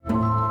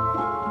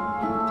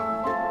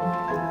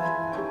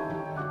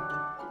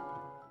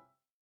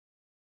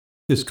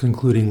This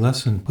concluding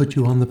lesson put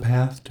you on the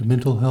path to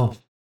mental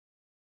health.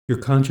 Your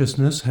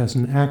consciousness has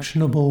an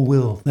actionable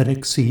will that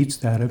exceeds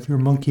that of your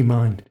monkey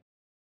mind.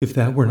 If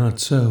that were not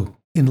so,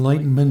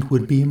 enlightenment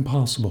would be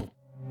impossible.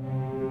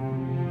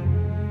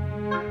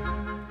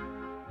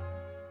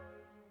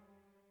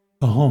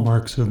 The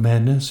hallmarks of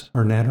madness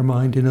are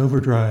nattermind in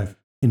overdrive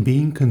and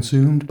being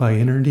consumed by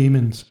inner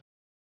demons.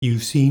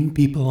 You've seen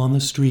people on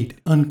the street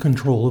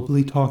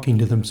uncontrollably talking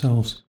to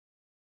themselves.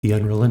 The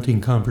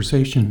unrelenting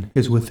conversation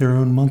is with their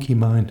own monkey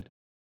mind.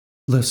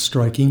 Less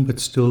striking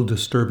but still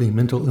disturbing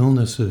mental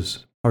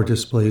illnesses are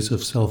displays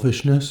of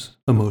selfishness,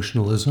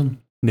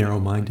 emotionalism,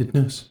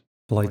 narrow-mindedness,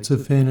 flights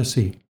of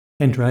fantasy,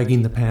 and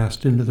dragging the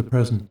past into the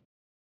present.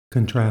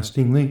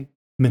 Contrastingly,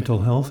 mental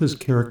health is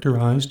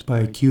characterized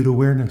by acute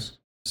awareness,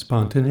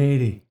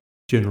 spontaneity,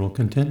 general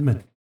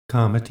contentment,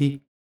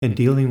 comity, and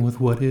dealing with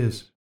what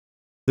is.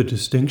 The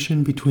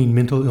distinction between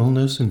mental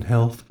illness and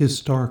health is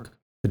stark,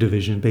 a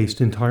division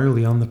based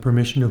entirely on the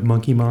permission of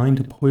monkey mind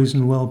to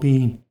poison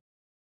well-being.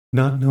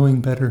 Not knowing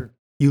better,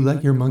 you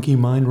let your monkey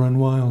mind run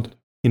wild,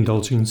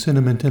 indulging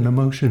sentiment and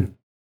emotion,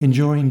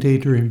 enjoying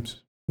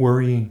daydreams,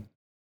 worrying.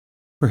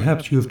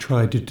 Perhaps you have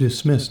tried to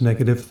dismiss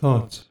negative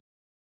thoughts.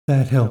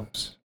 That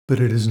helps, but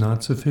it is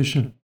not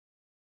sufficient.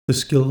 The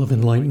skill of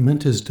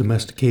enlightenment is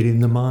domesticating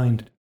the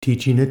mind,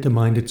 teaching it to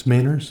mind its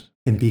manners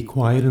and be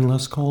quiet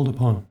unless called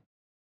upon.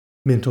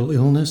 Mental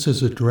illness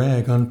is a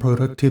drag on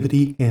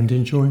productivity and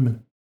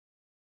enjoyment.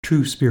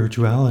 True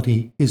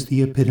spirituality is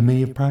the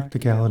epitome of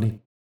practicality.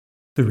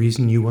 The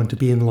reason you want to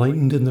be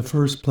enlightened in the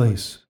first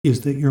place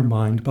is that your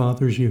mind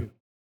bothers you.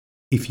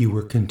 If you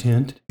were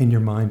content and your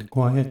mind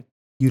quiet,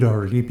 you'd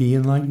already be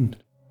enlightened.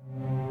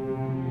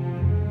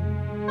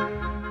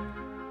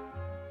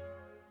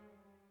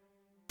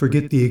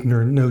 Forget the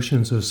ignorant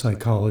notions of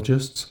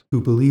psychologists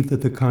who believe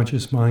that the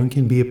conscious mind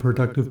can be a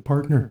productive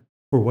partner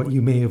for what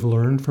you may have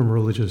learned from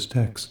religious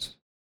texts.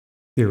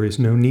 There is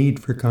no need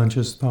for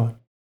conscious thought.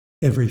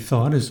 Every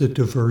thought is a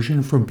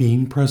diversion from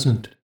being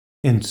present,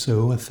 and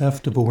so a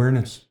theft of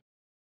awareness.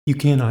 You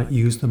cannot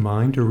use the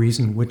mind to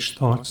reason which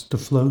thoughts to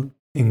float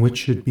and which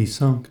should be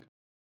sunk.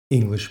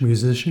 English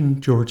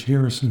musician George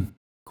Harrison,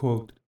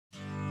 quote,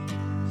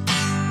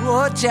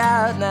 "Watch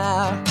out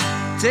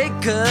now,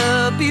 take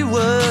up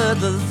beware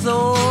the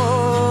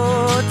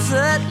thoughts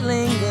that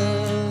linger.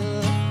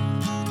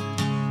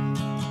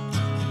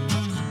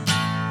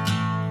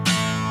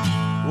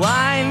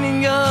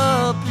 Winding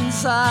up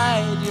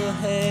inside your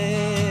head."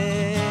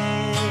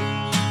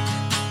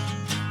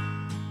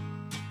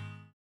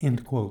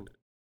 End quote.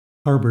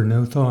 Harbor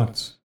no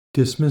thoughts.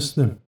 Dismiss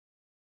them.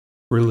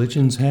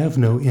 Religions have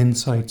no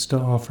insights to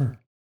offer.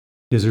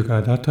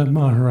 Nisargadatta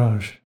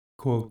Maharaj,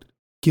 quote,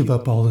 "Give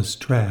up all this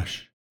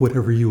trash,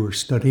 whatever you are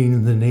studying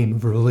in the name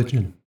of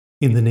religion,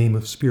 in the name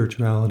of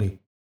spirituality.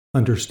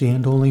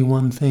 Understand only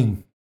one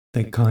thing,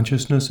 that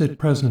consciousness at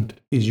present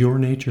is your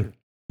nature.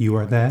 You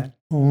are that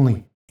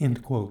only."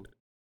 End quote.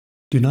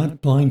 Do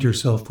not blind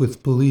yourself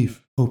with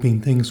belief, hoping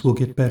things will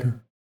get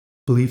better.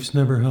 Beliefs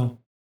never help.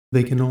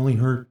 They can only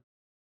hurt.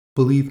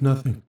 Believe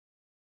nothing.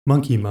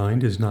 Monkey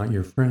mind is not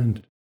your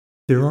friend.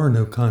 There are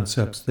no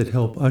concepts that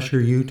help usher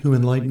you to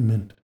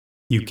enlightenment.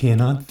 You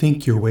cannot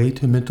think your way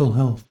to mental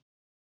health.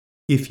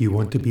 If you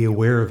want to be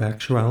aware of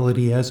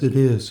actuality as it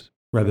is,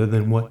 rather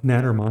than what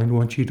Nattermind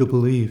wants you to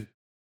believe,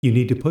 you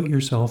need to put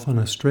yourself on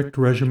a strict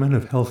regimen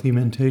of healthy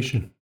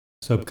mentation,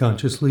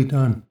 subconsciously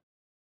done.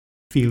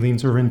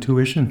 Feelings are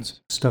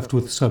intuitions, stuffed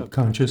with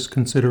subconscious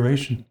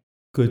consideration.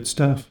 Good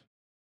stuff.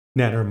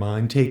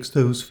 Nattermind takes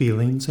those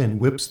feelings and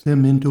whips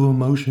them into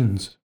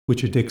emotions,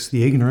 which addicts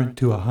the ignorant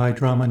to a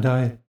high-drama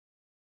diet.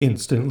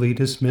 Instantly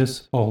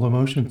dismiss all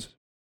emotions.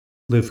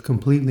 Live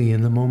completely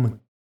in the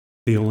moment.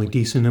 The only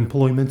decent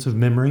employments of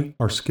memory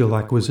are skill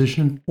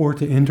acquisition or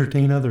to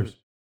entertain others.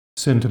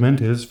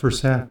 Sentiment is for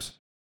saps.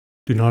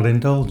 Do not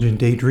indulge in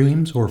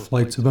daydreams or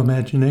flights of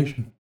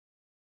imagination.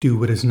 Do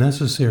what is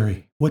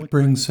necessary, what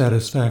brings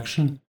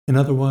satisfaction, and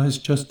otherwise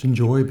just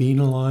enjoy being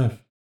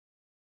alive.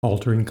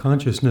 Altering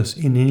consciousness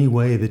in any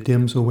way that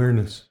dims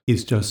awareness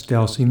is just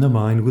dousing the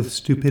mind with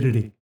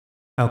stupidity.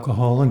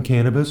 Alcohol and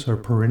cannabis are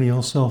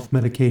perennial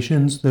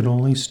self-medications that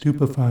only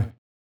stupefy.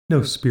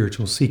 No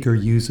spiritual seeker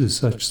uses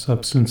such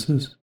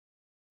substances.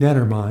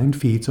 Nattermind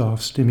feeds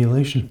off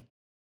stimulation.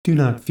 Do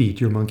not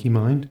feed your monkey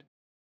mind.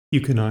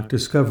 You cannot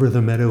discover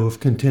the meadow of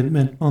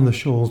contentment on the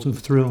shoals of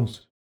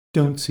thrills.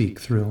 Don't seek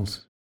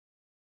thrills.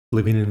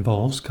 Living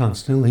involves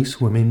constantly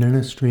swimming in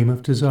a stream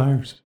of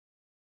desires.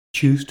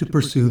 Choose to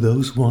pursue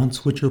those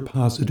wants which are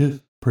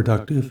positive,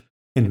 productive,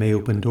 and may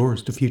open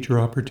doors to future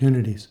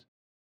opportunities.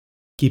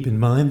 Keep in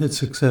mind that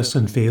success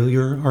and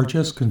failure are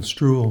just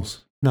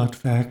construals, not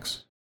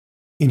facts.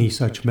 Any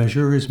such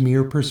measure is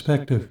mere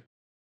perspective.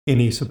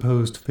 Any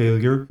supposed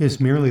failure is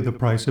merely the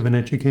price of an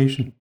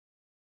education.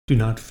 Do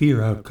not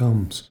fear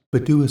outcomes,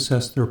 but do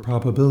assess their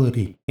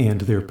probability and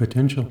their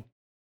potential.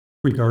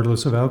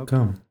 Regardless of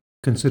outcome,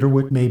 consider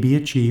what may be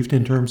achieved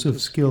in terms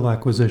of skill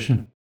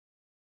acquisition.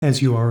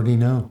 As you already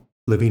know,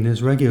 living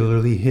is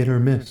regularly hit or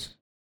miss.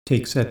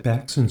 Take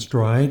setbacks in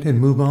stride and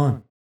move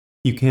on.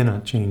 You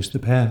cannot change the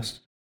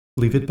past.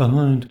 Leave it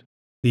behind.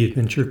 The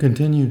adventure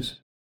continues.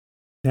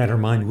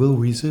 Nattermind will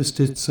resist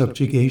its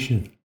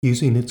subjugation,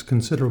 using its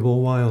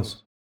considerable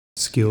wiles.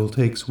 Skill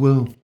takes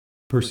will.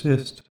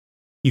 Persist.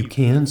 You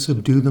can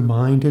subdue the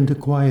mind into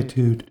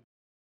quietude.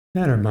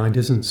 Nattermind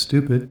isn't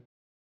stupid.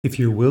 If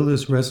your will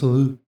is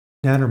resolute,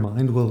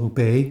 Nattermind will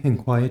obey and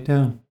quiet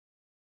down.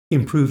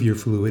 Improve your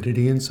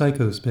fluidity in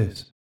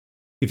psychospace.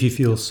 If you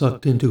feel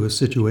sucked into a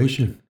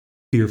situation,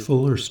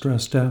 fearful or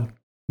stressed out,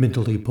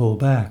 mentally pull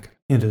back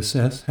and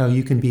assess how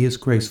you can be as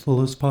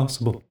graceful as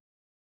possible.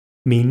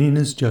 Meaning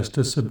is just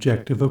a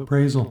subjective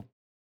appraisal.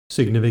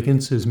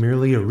 Significance is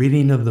merely a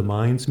reading of the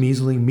mind's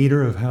measly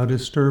meter of how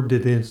disturbed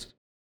it is.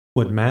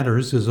 What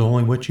matters is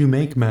only what you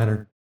make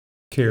matter.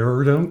 Care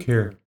or don't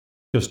care.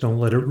 Just don't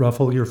let it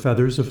ruffle your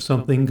feathers if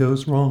something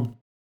goes wrong.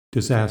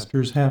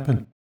 Disasters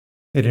happen.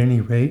 At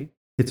any rate,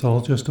 it's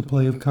all just a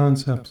play of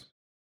concepts.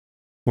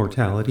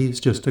 Mortality is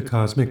just a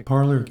cosmic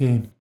parlor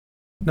game.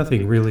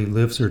 Nothing really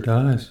lives or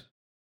dies.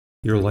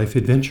 Your life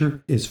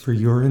adventure is for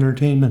your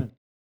entertainment.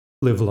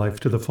 Live life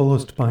to the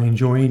fullest by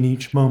enjoying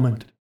each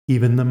moment,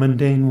 even the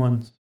mundane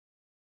ones.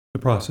 The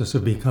process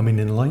of becoming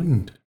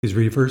enlightened is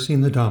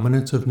reversing the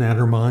dominance of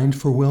Nattermind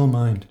for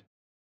will-mind.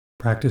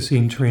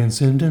 Practicing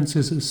transcendence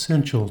is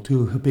essential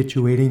to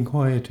habituating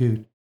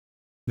quietude.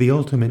 The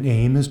ultimate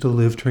aim is to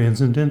live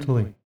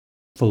transcendentally,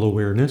 full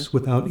awareness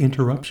without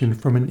interruption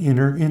from an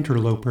inner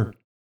interloper.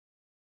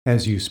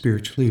 As you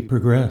spiritually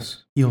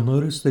progress, you'll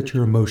notice that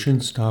your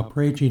emotions stop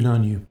raging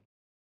on you.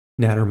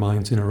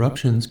 Nattermind's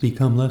interruptions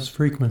become less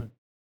frequent.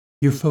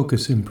 Your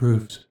focus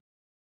improves.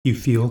 You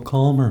feel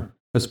calmer,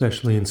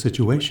 especially in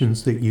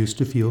situations that used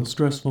to feel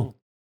stressful.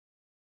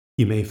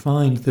 You may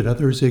find that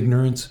others'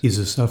 ignorance is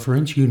a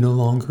sufferance you no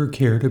longer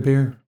care to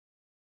bear.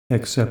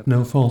 Accept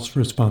no false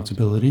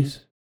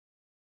responsibilities.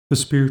 The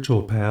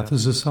spiritual path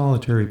is a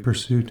solitary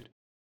pursuit.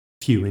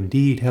 Few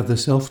indeed have the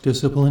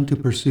self-discipline to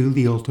pursue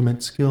the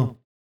ultimate skill.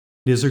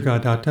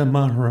 Nisargadatta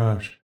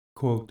Maharaj,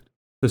 quote,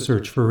 "The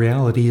search for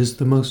reality is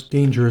the most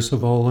dangerous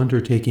of all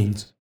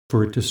undertakings,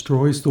 for it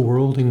destroys the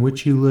world in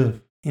which you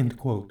live." End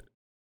quote.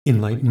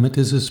 Enlightenment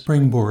is a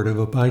springboard of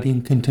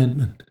abiding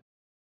contentment.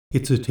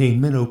 Its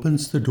attainment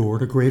opens the door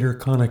to greater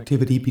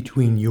connectivity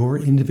between your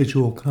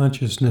individual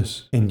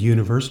consciousness and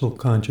universal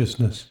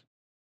consciousness.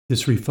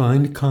 This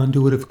refined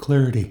conduit of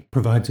clarity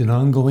provides an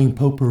ongoing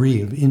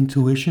potpourri of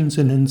intuitions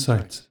and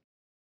insights.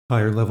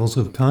 Higher levels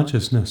of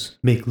consciousness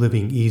make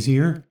living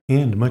easier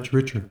and much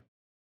richer.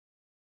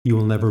 You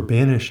will never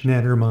banish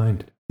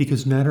Nattermind,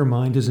 because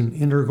Nattermind is an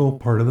integral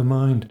part of the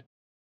mind.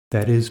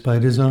 That is by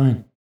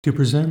design, to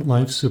present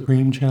life's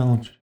supreme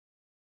challenge.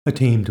 A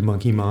tamed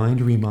monkey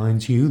mind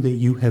reminds you that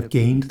you have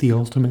gained the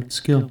ultimate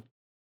skill.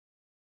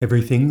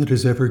 Everything that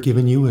has ever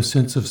given you a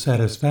sense of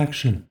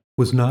satisfaction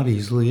was not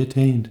easily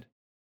attained.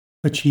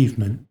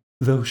 Achievement,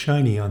 though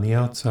shiny on the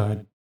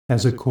outside,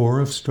 has a core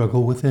of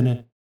struggle within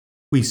it.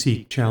 We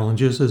seek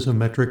challenges as a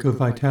metric of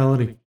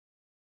vitality.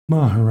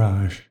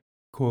 Maharaj,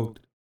 quote,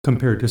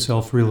 "Compared to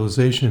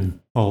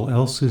self-realization, all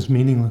else is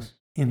meaningless."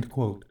 End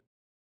quote.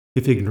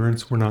 If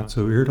ignorance were not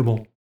so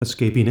irritable,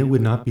 escaping it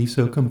would not be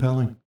so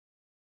compelling.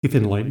 If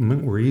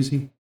enlightenment were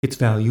easy, its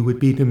value would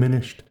be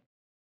diminished.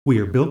 We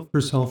are built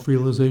for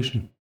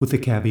self-realization, with the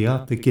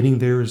caveat that getting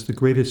there is the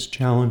greatest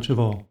challenge of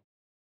all.